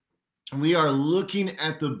We are looking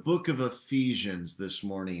at the book of Ephesians this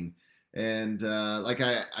morning. And like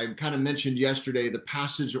I kind of mentioned yesterday, the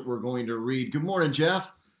passage that we're going to read. Good morning,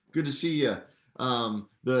 Jeff. Good to see you.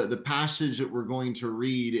 The passage that we're going to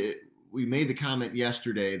read, we made the comment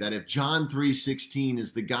yesterday that if John 3:16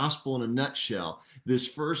 is the gospel in a nutshell, this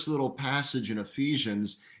first little passage in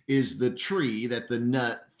Ephesians is the tree that the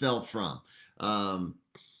nut fell from.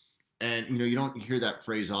 And you don't hear that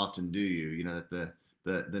phrase often, do you?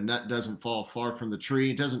 That the nut doesn't fall far from the tree.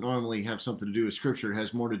 It doesn't normally have something to do with scripture. It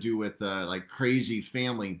has more to do with like crazy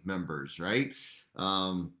family members, right?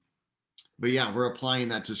 But yeah, we're applying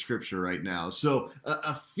that to scripture right now. So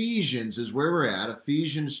Ephesians is where we're at.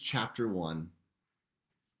 Ephesians chapter 1.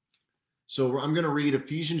 So I'm going to read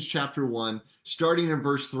Ephesians chapter 1, starting in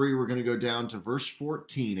verse 3. We're going to go down to verse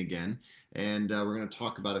 14 again, and we're going to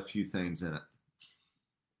talk about a few things in it.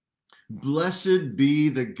 Blessed be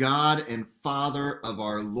the God and Father of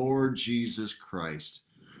our Lord Jesus Christ,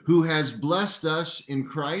 who has blessed us in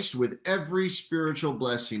Christ with every spiritual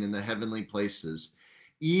blessing in the heavenly places,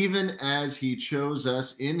 even as he chose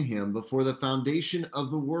us in him before the foundation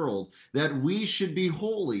of the world, that we should be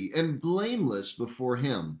holy and blameless before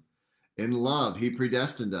him. In love, he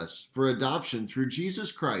predestined us for adoption through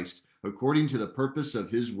Jesus Christ, according to the purpose of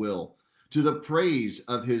his will, to the praise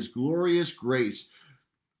of his glorious grace,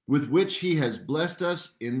 with which he has blessed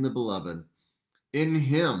us in the beloved. In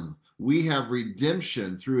him we have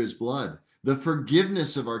redemption through his blood, the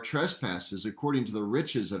forgiveness of our trespasses according to the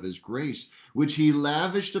riches of his grace, which he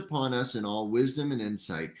lavished upon us in all wisdom and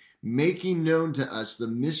insight, making known to us the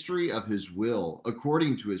mystery of his will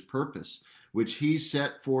according to his purpose, which he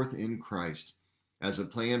set forth in Christ, as a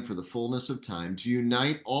plan for the fullness of time, to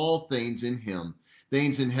unite all things in him,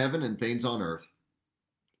 things in heaven and things on earth.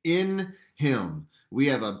 In him we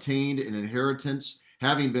have obtained an inheritance,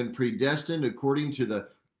 having been predestined according to the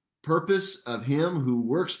purpose of him who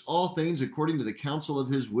works all things according to the counsel of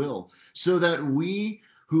his will, so that we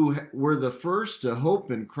who were the first to hope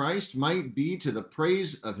in Christ might be to the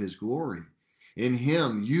praise of his glory. In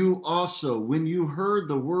him you also, when you heard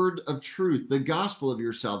the word of truth, the gospel of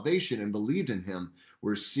your salvation, and believed in him,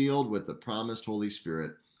 were sealed with the promised Holy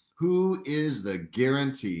Spirit, who is the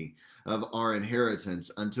guarantee of our inheritance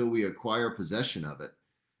until we acquire possession of it,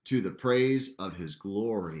 to the praise of his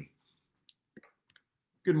glory.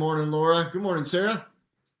 Good morning, Laura. Good morning, Sarah.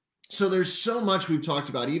 So there's so much we've talked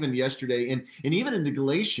about even yesterday, and even into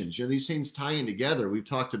Galatians. These things tie in together. We've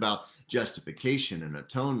talked about justification and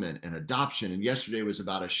atonement and adoption, and yesterday was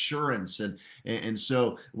about assurance. And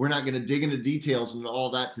so we're not going to dig into details and all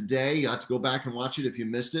that today. You have to go back and watch it if you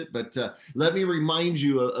missed it. But let me remind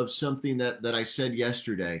you of something that I said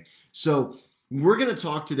yesterday. So we're going to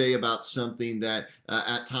talk today about something that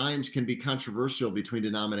at times can be controversial between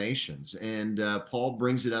denominations, and Paul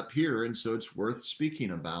brings it up here, and so it's worth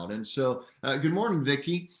speaking about. And so, good morning,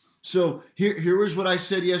 Vicki. So here was what I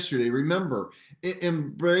said yesterday. Remember,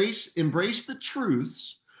 embrace the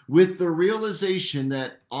truths with the realization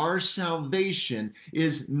that our salvation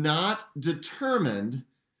is not determined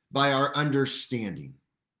by our understanding.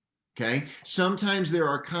 Okay, sometimes there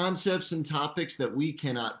are concepts and topics that we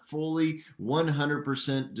cannot fully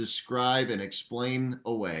 100% describe and explain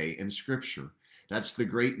away in Scripture. That's the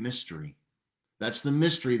great mystery. That's the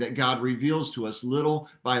mystery that God reveals to us little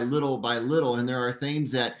by little by little. And there are things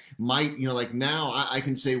that might, like now I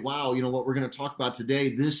can say, wow, what we're going to talk about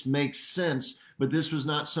today, this makes sense. But this was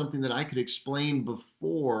not something that I could explain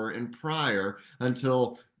before and prior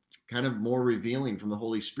until kind of more revealing from the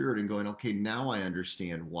Holy Spirit and going, okay, now I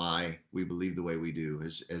understand why we believe the way we do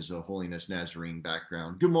as a Holiness Nazarene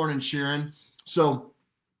background. Good morning, Sharon. So,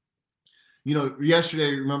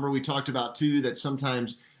 yesterday, remember we talked about too, that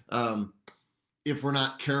sometimes if we're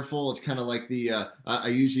not careful, it's kind of like I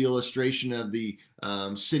use the illustration of the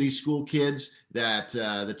city school kids that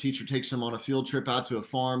the teacher takes them on a field trip out to a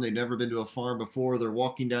farm. They've never been to a farm before. They're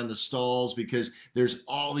walking down the stalls because there's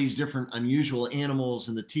all these different unusual animals,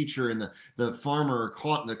 and the teacher and the farmer are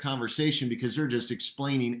caught in the conversation because they're just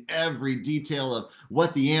explaining every detail of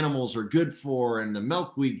what the animals are good for and the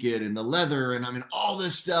milk we get and the leather and all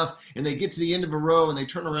this stuff. And they get to the end of a row and they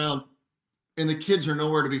turn around, and the kids are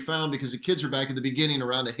nowhere to be found because the kids are back at the beginning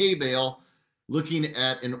around a hay bale looking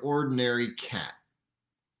at an ordinary cat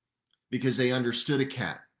because they understood a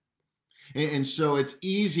cat. And so it's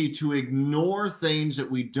easy to ignore things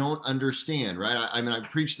that we don't understand, right? I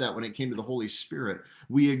preached that when it came to the Holy Spirit.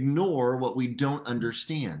 We ignore what we don't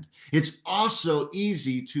understand. It's also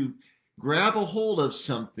easy to grab a hold of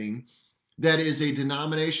something that is a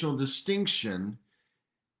denominational distinction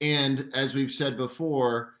and, as we've said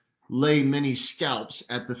before, lay many scalps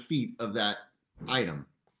at the feet of that item.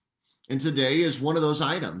 And today is one of those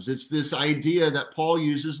items. It's this idea that Paul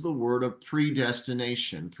uses the word of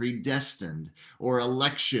predestination, predestined, or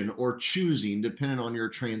election, or choosing, depending on your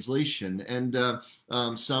translation. And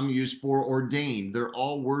some use foreordained. They're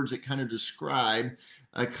all words that kind of describe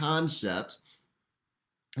a concept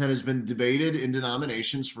that has been debated in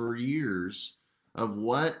denominations for years of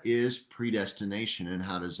what is predestination and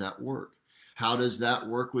how does that work? How does that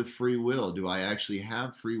work with free will? Do I actually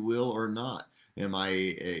have free will or not? Am I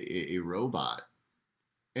a robot?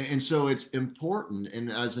 And so it's important. And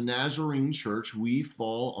as a Nazarene church, we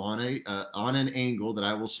fall on an angle that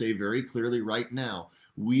I will say very clearly right now.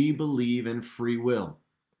 We believe in free will.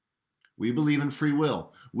 We believe in free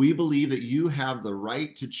will. We believe that you have the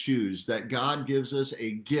right to choose, that God gives us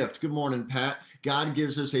a gift. Good morning, Pat. God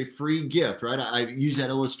gives us a free gift, right? I used that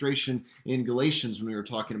illustration in Galatians when we were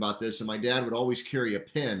talking about this, and my dad would always carry a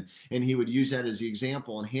pen, and he would use that as the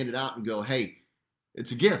example and hand it out and go, hey,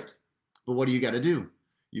 it's a gift, but what do you got to do?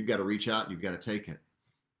 You've got to reach out and you've got to take it.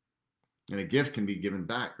 And a gift can be given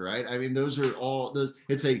back, right? I mean, those are all those.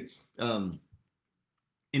 It's an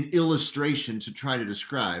illustration to try to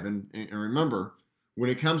describe. And remember, when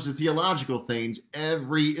it comes to theological things,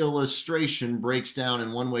 every illustration breaks down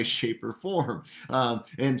in one way, shape, or form.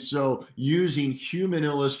 And so using human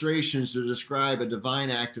illustrations to describe a divine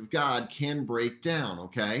act of God can break down,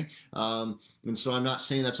 okay? And so I'm not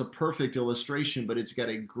saying that's a perfect illustration, but it's got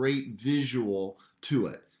a great visual to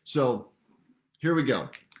it. So here we go.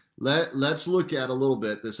 Let's look at a little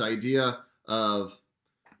bit this idea of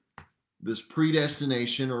this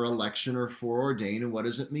predestination or election or foreordained, and what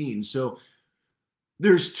does it mean? So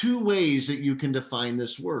there's two ways that you can define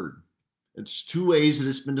this word. It's two ways that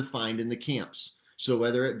it's been defined in the camps. So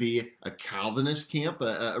whether it be a Calvinist camp,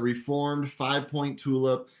 a Reformed 5-point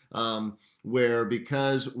tulip, where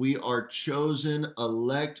because we are chosen,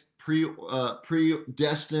 elect,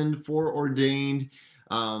 predestined, foreordained,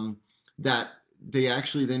 that they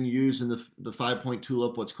actually then use in the 5-point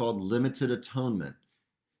tulip what's called limited atonement.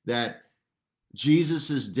 That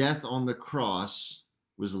Jesus's death on the cross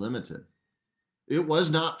was limited. It was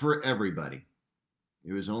not for everybody.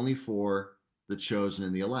 It was only for the chosen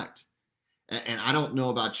and the elect. And I don't know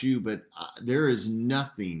about you, but there is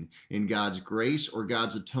nothing in God's grace or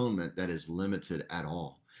God's atonement that is limited at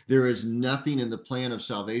all. There is nothing in the plan of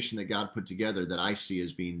salvation that God put together that I see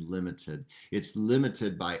as being limited. It's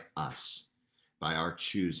limited by us, by our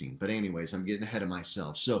choosing. But anyways, I'm getting ahead of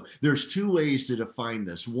myself. So there's two ways to define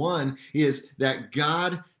this. One is that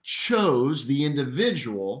God chose the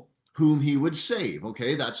individual whom he would save.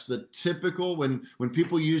 Okay, that's the typical, when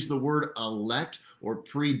people use the word elect or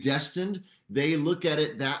predestined, they look at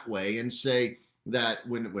it that way and say that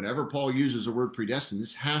whenever Paul uses the word predestined,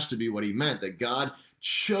 this has to be what he meant, that God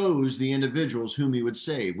chose the individuals whom he would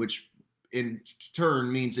save, which in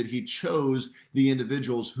turn means that he chose the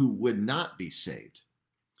individuals who would not be saved.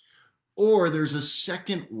 Or there's a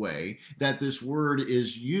second way that this word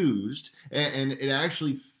is used, and it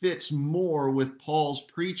actually fits more with Paul's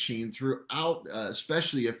preaching throughout,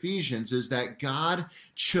 especially Ephesians, is that God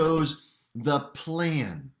chose the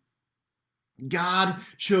plan. God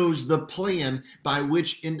chose the plan by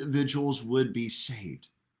which individuals would be saved.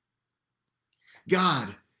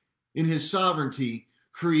 God, in his sovereignty,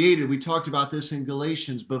 created, we talked about this in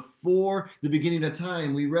Galatians, before the beginning of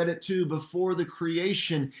time. We read it too, before the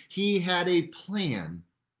creation, he had a plan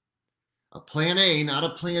A, not a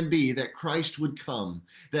plan B, that Christ would come,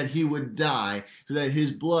 that he would die, so that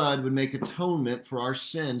his blood would make atonement for our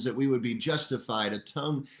sins, that we would be justified,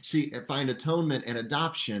 find atonement and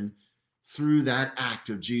adoption through that act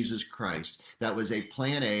of Jesus Christ. That was a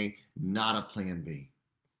plan A, not a plan B.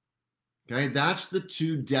 Okay, that's the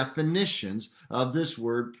two definitions of this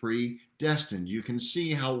word predestined. You can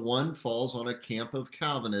see how one falls on a camp of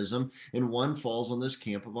Calvinism and one falls on this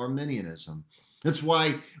camp of Arminianism. That's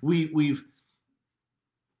why we've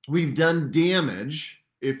done damage,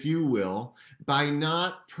 if you will, by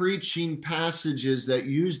not preaching passages that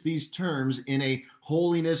use these terms in a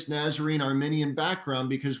holiness, Nazarene, Arminian background,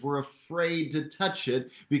 because we're afraid to touch it,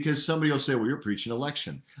 because somebody will say, well, you're preaching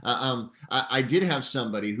election. I did have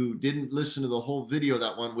somebody who didn't listen to the whole video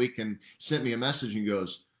that one week and sent me a message and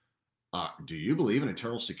goes, do you believe in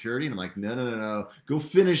eternal security? And I'm like, no. Go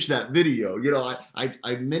finish that video. You know,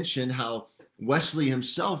 I mentioned how Wesley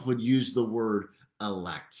himself would use the word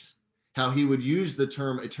elect, how he would use the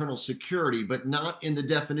term eternal security, but not in the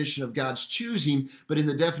definition of God's choosing, but in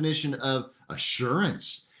the definition of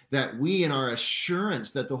assurance, that we in our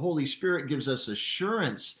assurance, that the Holy Spirit gives us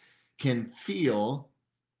assurance, can feel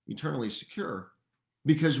eternally secure,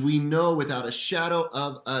 because we know without a shadow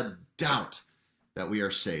of a doubt that we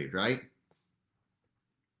are saved, right?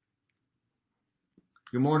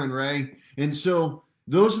 Good morning, Ray. And so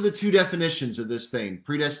those are the two definitions of this thing,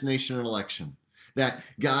 predestination and election. That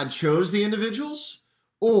God chose the individuals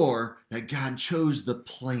or that God chose the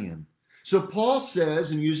plan. So Paul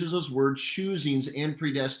says and uses those words choosings and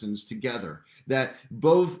predestines together, that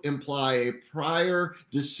both imply a prior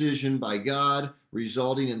decision by God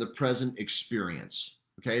resulting in the present experience.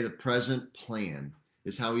 Okay, the present plan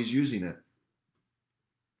is how he's using it.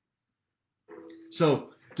 So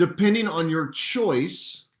depending on your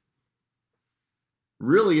choice,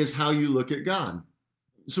 really is how you look at God.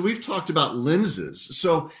 So we've talked about lenses.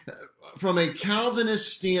 So from a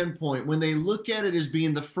Calvinist standpoint, when they look at it as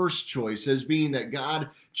being the first choice, as being that God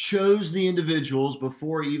chose the individuals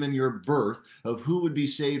before even your birth of who would be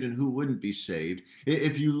saved and who wouldn't be saved,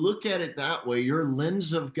 if you look at it that way, your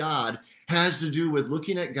lens of God has to do with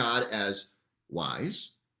looking at God as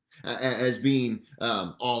wise, as being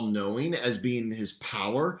all-knowing, as being his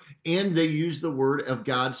power, and they use the word of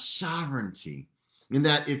God's sovereignty. And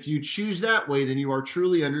that if you choose that way, then you are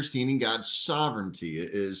truly understanding God's sovereignty,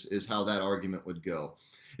 is how that argument would go.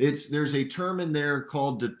 There's a term in there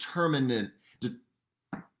called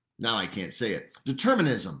now I can't say it.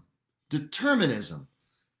 Determinism. Determinism.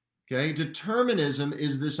 Okay? Determinism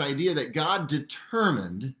is this idea that God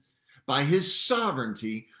determined by his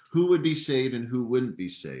sovereignty who would be saved and who wouldn't be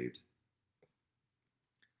saved.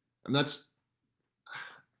 And that's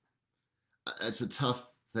a tough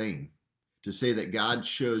thing to say that God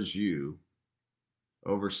chose you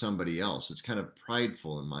over somebody else. It's kind of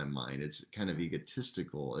prideful in my mind. It's kind of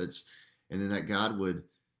egotistical. And then that God would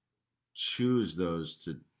choose those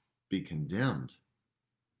to be condemned.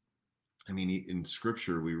 I mean, in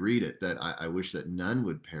Scripture, we read it that I wish that none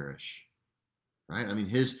would perish, right? I mean,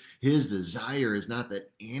 his desire is not that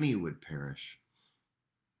any would perish.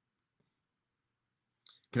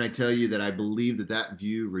 Can I tell you that I believe that that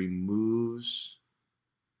view removes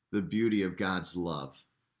the beauty of God's love?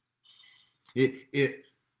 It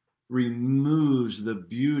removes the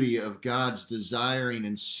beauty of God's desiring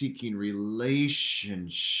and seeking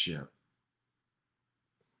relationship,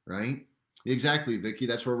 right? Exactly, Vicki.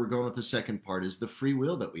 That's where we're going with the second part, is the free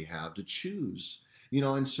will that we have to choose.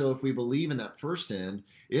 And so if we believe in that first end,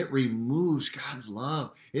 it removes God's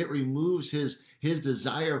love. It removes his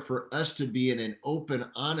desire for us to be in an open,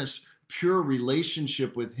 honest, pure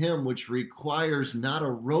relationship with him, which requires not a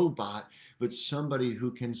robot, but somebody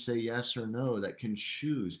who can say yes or no, that can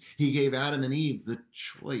choose. He gave Adam and Eve the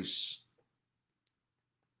choice.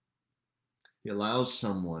 He allows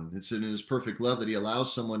someone, it's in his perfect love that he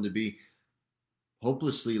allows someone to be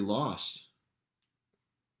hopelessly lost.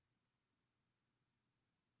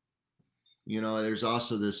 There's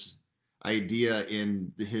also this idea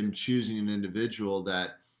in him choosing an individual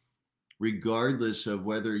that regardless of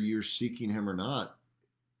whether you're seeking him or not,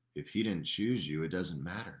 if he didn't choose you, it doesn't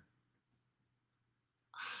matter.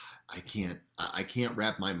 I can't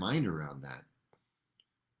wrap my mind around that.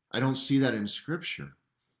 I don't see that in Scripture.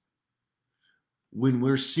 When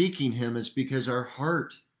we're seeking him, it's because our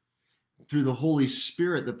heart, through the Holy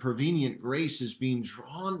Spirit, the prevenient grace, is being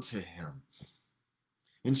drawn to him.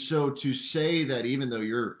 And so to say that even though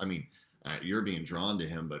you're being drawn to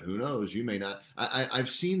him, but who knows, you may not.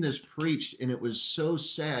 I've seen this preached, and it was so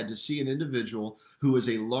sad to see an individual who was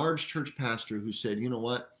a large church pastor who said, you know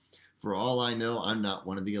what, for all I know, I'm not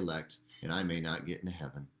one of the elect, and I may not get into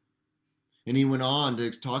heaven. And he went on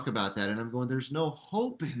to talk about that, and I'm going, there's no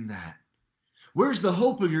hope in that. Where's the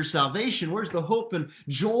hope of your salvation? Where's the hope and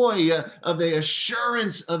joy of the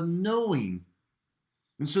assurance of knowing?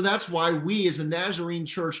 And so that's why we as a Nazarene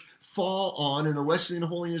church fall on, in a Wesleyan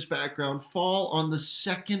holiness background, fall on the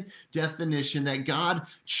second definition, that God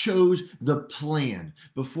chose the plan.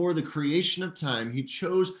 Before the creation of time, he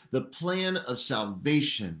chose the plan of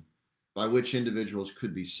salvation by which individuals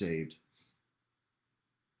could be saved.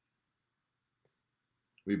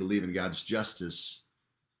 We believe in God's justice,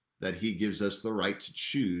 that he gives us the right to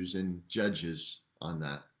choose and judges on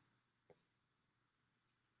that.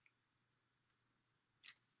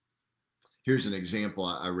 Here's an example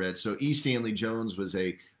I read. So E. Stanley Jones was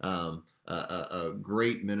a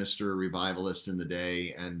great minister, revivalist in the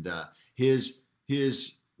day, and his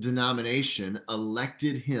denomination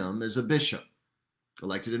elected him as a bishop,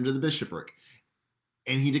 elected him to the bishopric,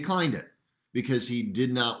 and he declined it because he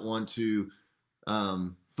did not want to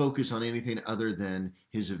focus on anything other than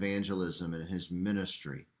his evangelism and his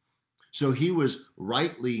ministry. So he was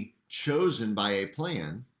rightly chosen by a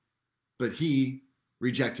plan, but he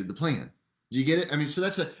rejected the plan. Do you get it? I mean, so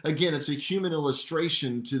that's it's a human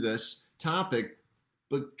illustration to this topic,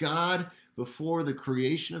 but God, before the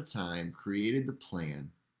creation of time, created the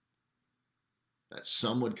plan that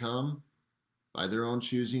some would come by their own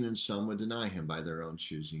choosing, and some would deny him by their own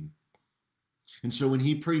choosing. And so when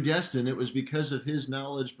he predestined, it was because of his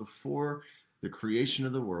knowledge before the creation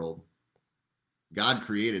of the world. God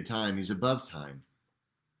created time. He's above time.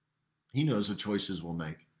 He knows what choices we'll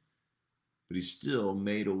make. But he still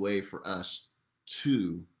made a way for us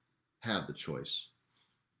to have the choice.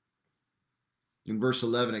 In verse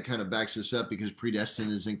 11, it kind of backs this up because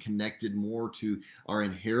predestined is connected more to our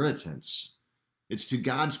inheritance. It's to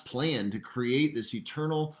God's plan to create this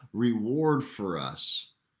eternal reward for us.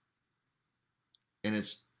 And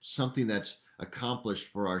it's something that's accomplished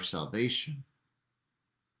for our salvation.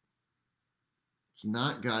 It's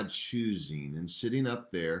not God choosing and sitting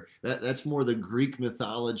up there. That's more the Greek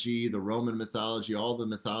mythology, the Roman mythology, all the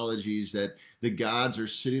mythologies that the gods are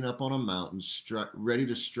sitting up on a mountain ready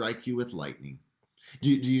to strike you with lightning.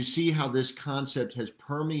 Do you see how this concept has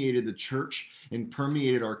permeated the church and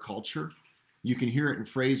permeated our culture? You can hear it in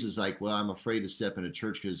phrases like, well, I'm afraid to step into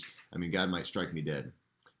church because, God might strike me dead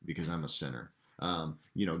because I'm a sinner.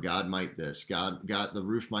 God might this, God, the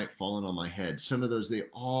roof might fall in on my head. Some of those, they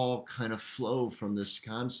all kind of flow from this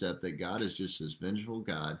concept that God is just this vengeful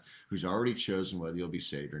God who's already chosen whether you'll be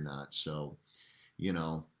saved or not. So,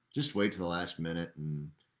 just wait till the last minute and,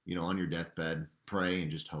 on your deathbed, pray and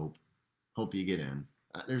just hope you get in.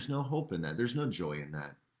 There's no hope in that. There's no joy in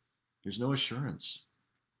that. There's no assurance.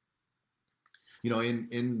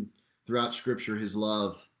 In throughout Scripture, his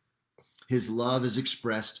love is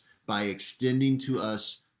expressed by extending to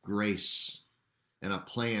us grace and a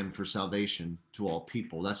plan for salvation to all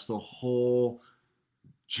people. That's the whole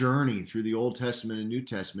journey through the Old Testament and New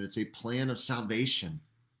Testament. It's a plan of salvation.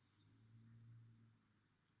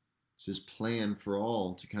 It's his plan for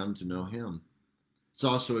all to come to know him. It's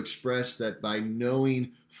also expressed that by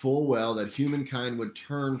knowing full well that humankind would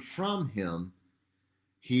turn from him,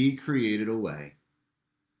 he created a way,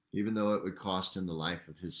 even though it would cost him the life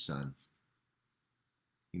of his son.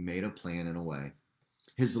 He made a plan in a way.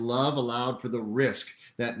 His love allowed for the risk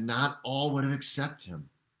that not all would have accepted him.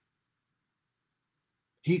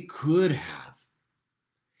 He could have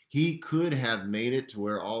made it to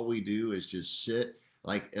where all we do is just sit,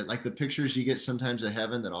 like the pictures you get sometimes of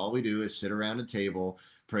heaven, that all we do is sit around a table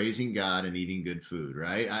praising God and eating good food,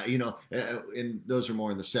 right? And those are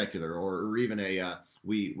more in the secular, or even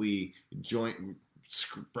we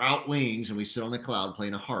sprout wings and we sit on the cloud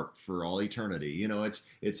playing a harp for all eternity.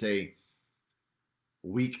 It's a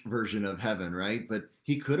weak version of heaven, right? But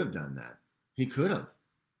he could have done that. He could have.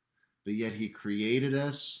 But yet he created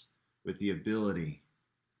us with the ability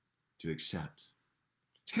to accept.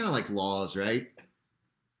 It's kind of like laws, right?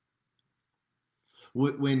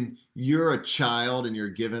 When you're a child and you're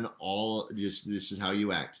given this is how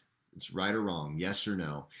you act. It's right or wrong, yes or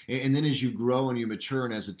no. And then as you grow and you mature,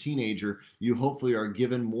 and as a teenager, you hopefully are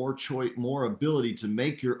given more choice, more ability to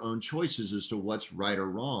make your own choices as to what's right or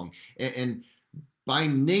wrong. And by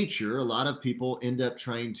nature, a lot of people end up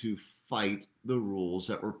trying to fight the rules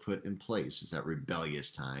that were put in place. It's that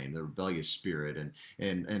rebellious time, the rebellious spirit.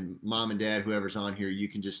 And mom and dad, whoever's on here, you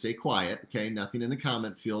can just stay quiet, okay? Nothing in the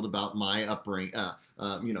comment field about my upbringing,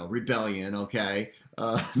 rebellion, okay?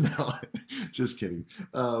 No, just kidding.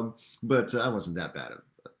 But I wasn't that bad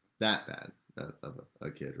of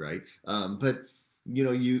a kid, right? But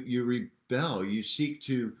you rebel. You seek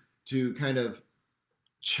to kind of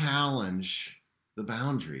challenge the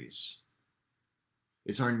boundaries.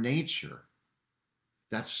 It's our nature.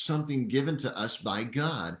 That's something given to us by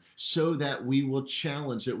God so that we will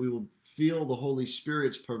challenge, that we will feel the Holy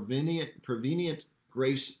Spirit's prevenient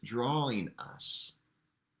grace drawing us,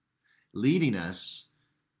 leading us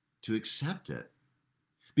to accept it.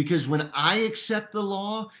 Because when I accept the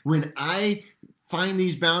law, when I find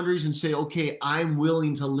these boundaries and say, okay, I'm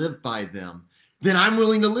willing to live by them, then I'm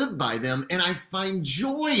willing to live by them, and I find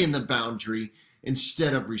joy in the boundary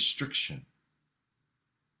instead of restriction.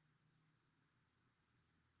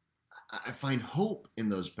 I find hope in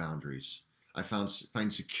those boundaries. I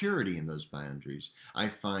find security in those boundaries. I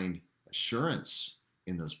find assurance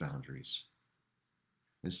in those boundaries,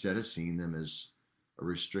 instead of seeing them as a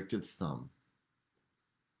restrictive thumb.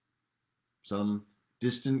 Some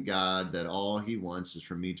distant God that all he wants is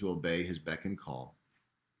for me to obey his beck and call.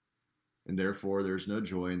 And therefore, there's no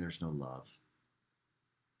joy and there's no love.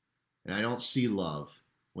 And I don't see love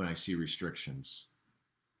when I see restrictions.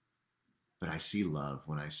 But I see love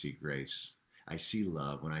when I see grace. I see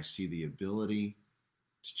love when I see the ability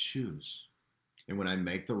to choose. And when I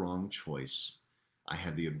make the wrong choice, I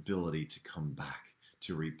have the ability to come back,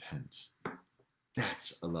 to repent.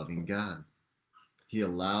 That's a loving God. He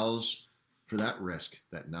allows for that risk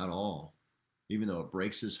that not all, even though it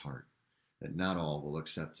breaks his heart, that not all will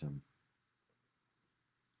accept him.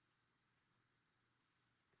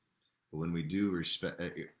 But when we do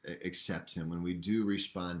accept him, when we do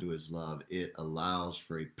respond to his love, it allows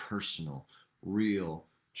for a personal, real,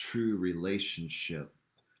 true relationship.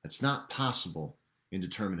 It's not possible in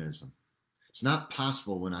determinism. It's not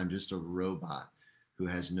possible when I'm just a robot who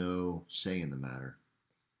has no say in the matter.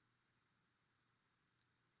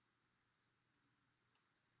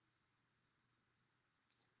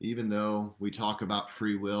 Even though we talk about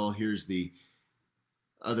free will, here's the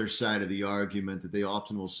other side of the argument that they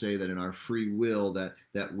often will say that in our free will that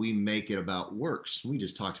we make it about works. We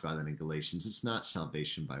just talked about that in Galatians. It's not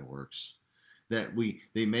salvation by works. That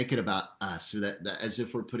they make it about us, that as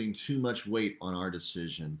if we're putting too much weight on our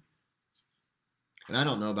decision. And I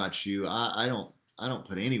don't know about you. I don't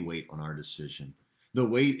put any weight on our decision. The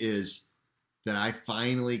weight is that I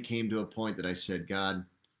finally came to a point that I said, God,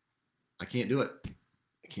 I can't do it.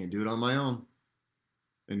 I can't do it on my own.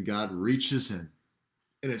 And God reaches in.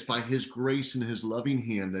 And it's by his grace and his loving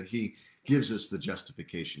hand that he gives us the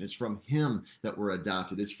justification. It's from him that we're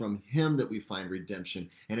adopted. It's from him that we find redemption.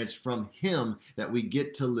 And it's from him that we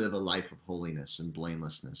get to live a life of holiness and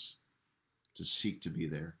blamelessness, to seek to be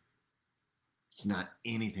there. It's not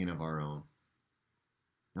anything of our own.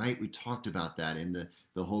 Right? We talked about that in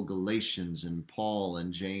the whole Galatians and Paul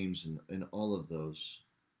and James and all of those.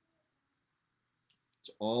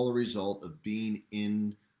 It's all a result of being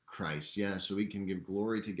in Christ. Yeah, so we can give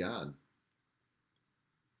glory to God.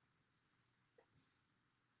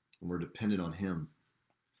 And we're dependent on him.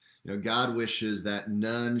 You know, God wishes that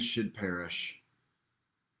none should perish,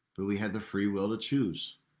 but we have the free will to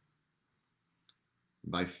choose.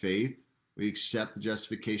 By faith, we accept the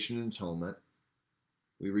justification and atonement.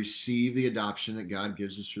 We receive the adoption that God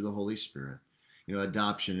gives us through the Holy Spirit. You know,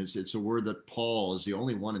 adoption, it's a word that Paul is the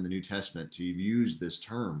only one in the New Testament to use this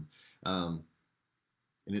term. And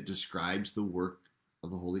it describes the work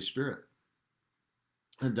of the Holy Spirit.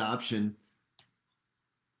 Adoption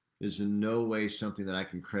is in no way something that I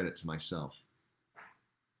can credit to myself.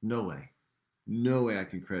 No way. No way I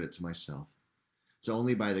can credit to myself. It's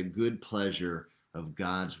only by the good pleasure of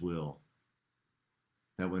God's will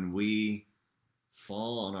that when we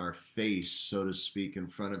fall on our face, so to speak, in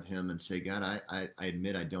front of him and say, God, I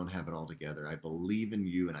admit I don't have it all together. I believe in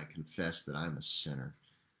you and I confess that I'm a sinner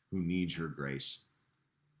who needs your grace.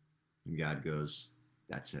 And God goes,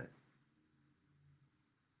 that's it.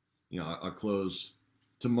 You know, I'll close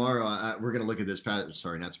tomorrow. We're going to look at this passage.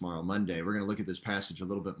 Sorry, not tomorrow, Monday. We're going to look at this passage a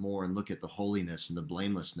little bit more and look at the holiness and the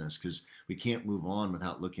blamelessness, because we can't move on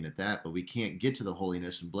without looking at that. But we can't get to the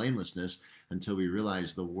holiness and blamelessness until we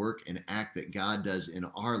realize the work and act that God does in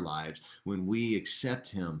our lives when we accept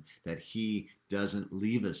him, that he doesn't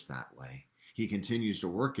leave us that way. He continues to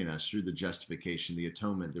work in us through the justification, the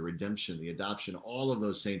atonement, the redemption, the adoption, all of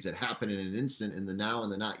those things that happen in an instant, in the now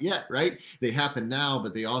and the not yet, right? They happen now,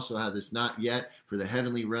 but they also have this not yet for the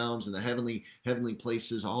heavenly realms and the heavenly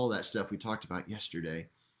places, all that stuff we talked about yesterday.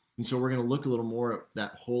 And so we're going to look a little more at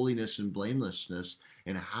that holiness and blamelessness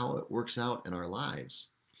and how it works out in our lives.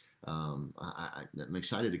 I'm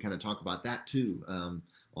excited to kind of talk about that too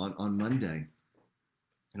on Monday.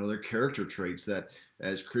 You know, they're character traits that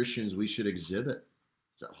as Christians we should exhibit.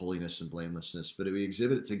 It's that holiness and blamelessness, but we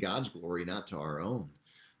exhibit it to God's glory, not to our own.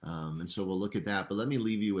 And so we'll look at that. But let me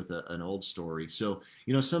leave you with an old story. So,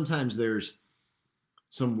 you know, sometimes there's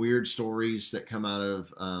some weird stories that come out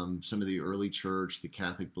of some of the early church, the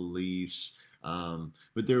Catholic beliefs.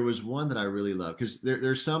 But there was one that I really love, because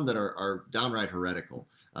there's some that are downright heretical.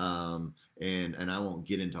 And I won't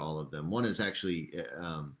get into all of them. One is actually...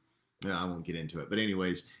 I won't get into it. But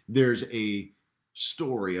anyways, there's a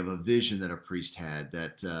story of a vision that a priest had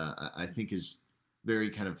that I think is very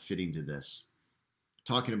kind of fitting to this,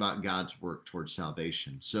 talking about God's work towards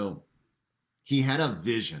salvation. So he had a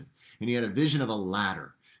vision, and he had a vision of a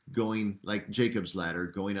ladder going, like Jacob's ladder,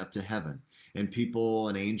 going up to heaven. And people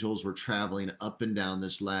and angels were traveling up and down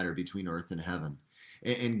this ladder between earth and heaven.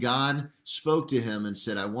 And God spoke to him and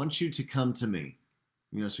said, I want you to come to me.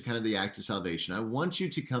 You know, so kind of the act of salvation. I want you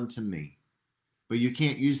to come to me, but you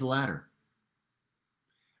can't use the ladder.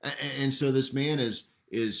 And so this man is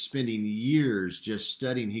spending years just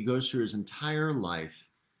studying. He goes through his entire life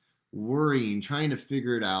worrying, trying to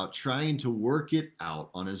figure it out, trying to work it out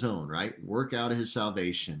on his own, right? Work out his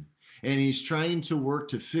salvation. And he's trying to work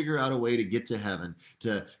to figure out a way to get to heaven,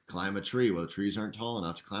 to climb a tree. Well, the trees aren't tall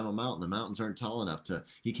enough. To climb a mountain, the mountains aren't tall enough.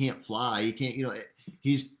 He can't fly. He can't, you know,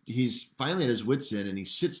 he's finally at his wit's end, and he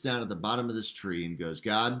sits down at the bottom of this tree and goes,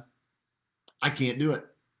 God, I can't do it.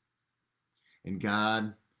 And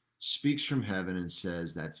God speaks from heaven and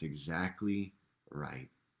says, that's exactly right.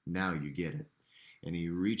 Now you get it. And he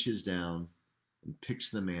reaches down and picks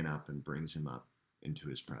the man up and brings him up. into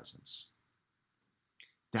his presence.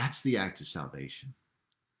 That's the act of salvation.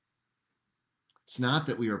 It's not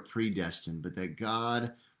that we are predestined, but that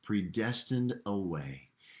God predestined a way.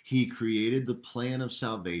 He created the plan of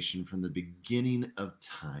salvation from the beginning of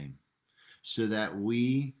time so that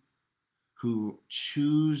we who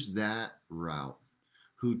choose that route,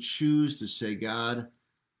 who choose to say, God,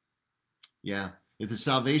 yeah, if the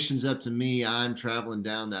salvation's up to me, I'm traveling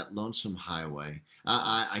down that lonesome highway.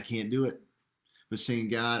 I can't do it. But saying,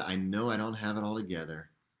 God, I know I don't have it all together.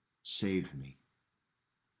 Save me.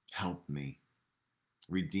 Help me.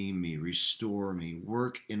 Redeem me. Restore me.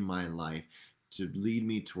 Work in my life to lead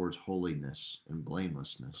me towards holiness and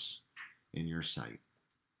blamelessness in your sight.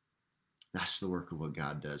 That's the work of what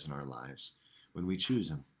God does in our lives when we choose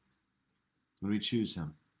him. When we choose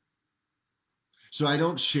him. So I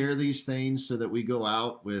don't share these things so that we go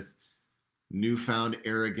out with newfound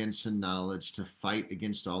arrogance and knowledge to fight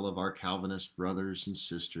against all of our Calvinist brothers and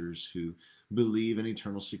sisters who believe in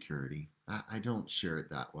eternal security. I don't share it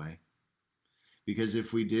that way. Because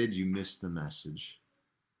if we did, you missed the message.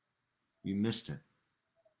 You missed it.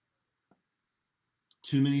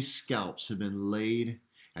 Too many scalps have been laid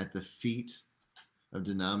at the feet of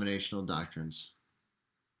denominational doctrines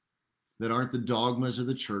that aren't the dogmas of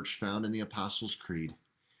the church found in the Apostles' Creed,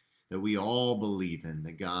 that we all believe in,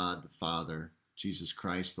 that God, the Father, Jesus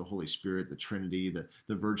Christ, the Holy Spirit, the Trinity,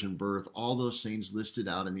 the virgin birth, all those things listed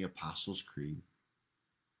out in the Apostles' Creed.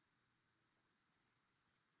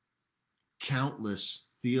 Countless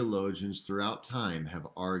theologians throughout time have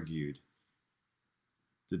argued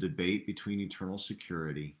the debate between eternal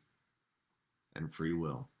security and free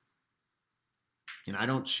will. And I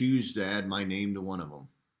don't choose to add my name to one of them.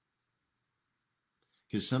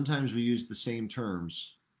 Because sometimes we use the same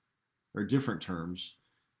terms or different terms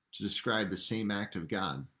to describe the same act of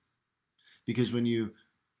God. Because when you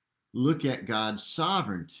look at God's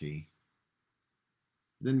sovereignty,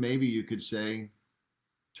 then maybe you could say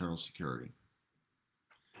eternal security.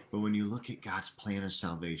 But when you look at God's plan of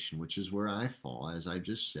salvation, which is where I fall, as I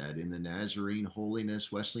just said, in the Nazarene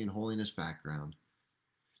holiness, Wesleyan holiness background,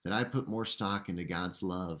 that I put more stock into God's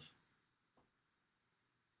love,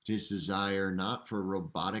 his desire not for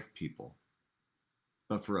robotic people,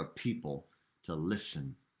 but for a people to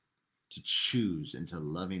listen, to choose, and to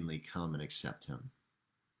lovingly come and accept him.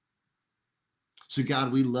 So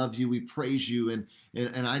God, we love you, we praise you, and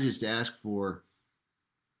I just ask for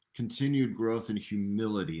continued growth and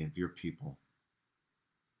humility of your people.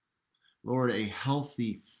 Lord, a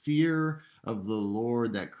healthy fear of the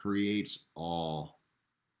Lord that creates awe.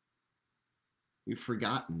 We've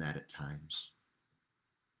forgotten that at times.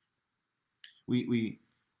 We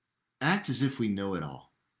act as if we know it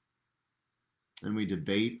all. And we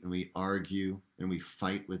debate and we argue and we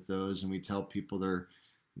fight with those and we tell people they're,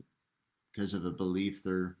 because of a belief,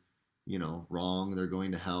 they're, wrong, they're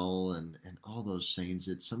going to hell and all those things.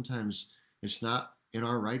 Sometimes it's not in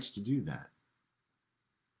our rights to do that.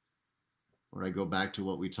 Or I go back to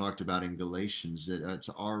what we talked about in Galatians, that it's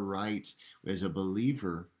our right as a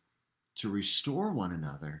believer to restore one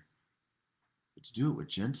another, but to do it with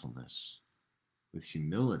gentleness, with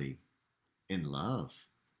humility, in love.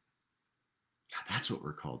 God, that's what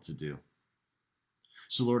we're called to do.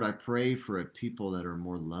 So Lord, I pray for a people that are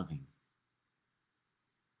more loving.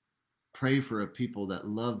 Pray for a people that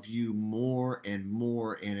love you more,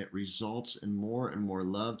 and it results in more and more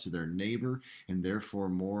love to their neighbor, and therefore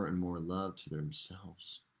more and more love to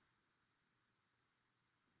themselves.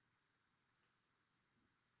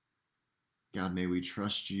 God, may we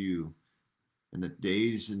trust you in the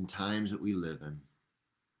days and times that we live in,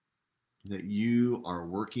 that you are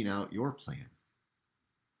working out your plan.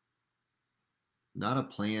 Not a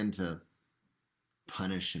plan to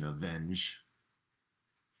punish and avenge.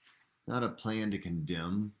 Not a plan to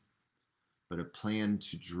condemn, but a plan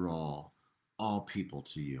to draw all people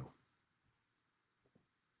to you.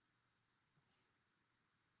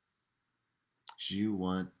 You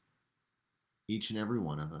want each and every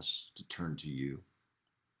one of us to turn to you.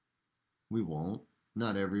 We won't.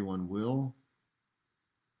 Not everyone will.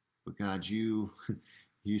 But God, you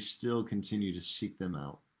still continue to seek them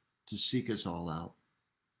out, to seek us all out,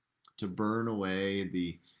 to burn away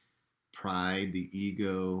the pride, the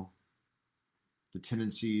ego, the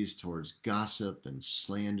tendencies towards gossip and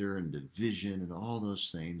slander and division and all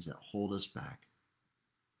those things that hold us back.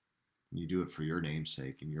 And you do it for your name's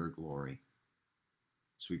sake and your glory.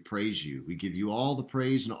 So we praise you. We give you all the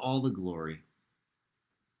praise and all the glory.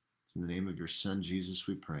 It's in the name of your Son, Jesus,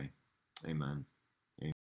 we pray. Amen.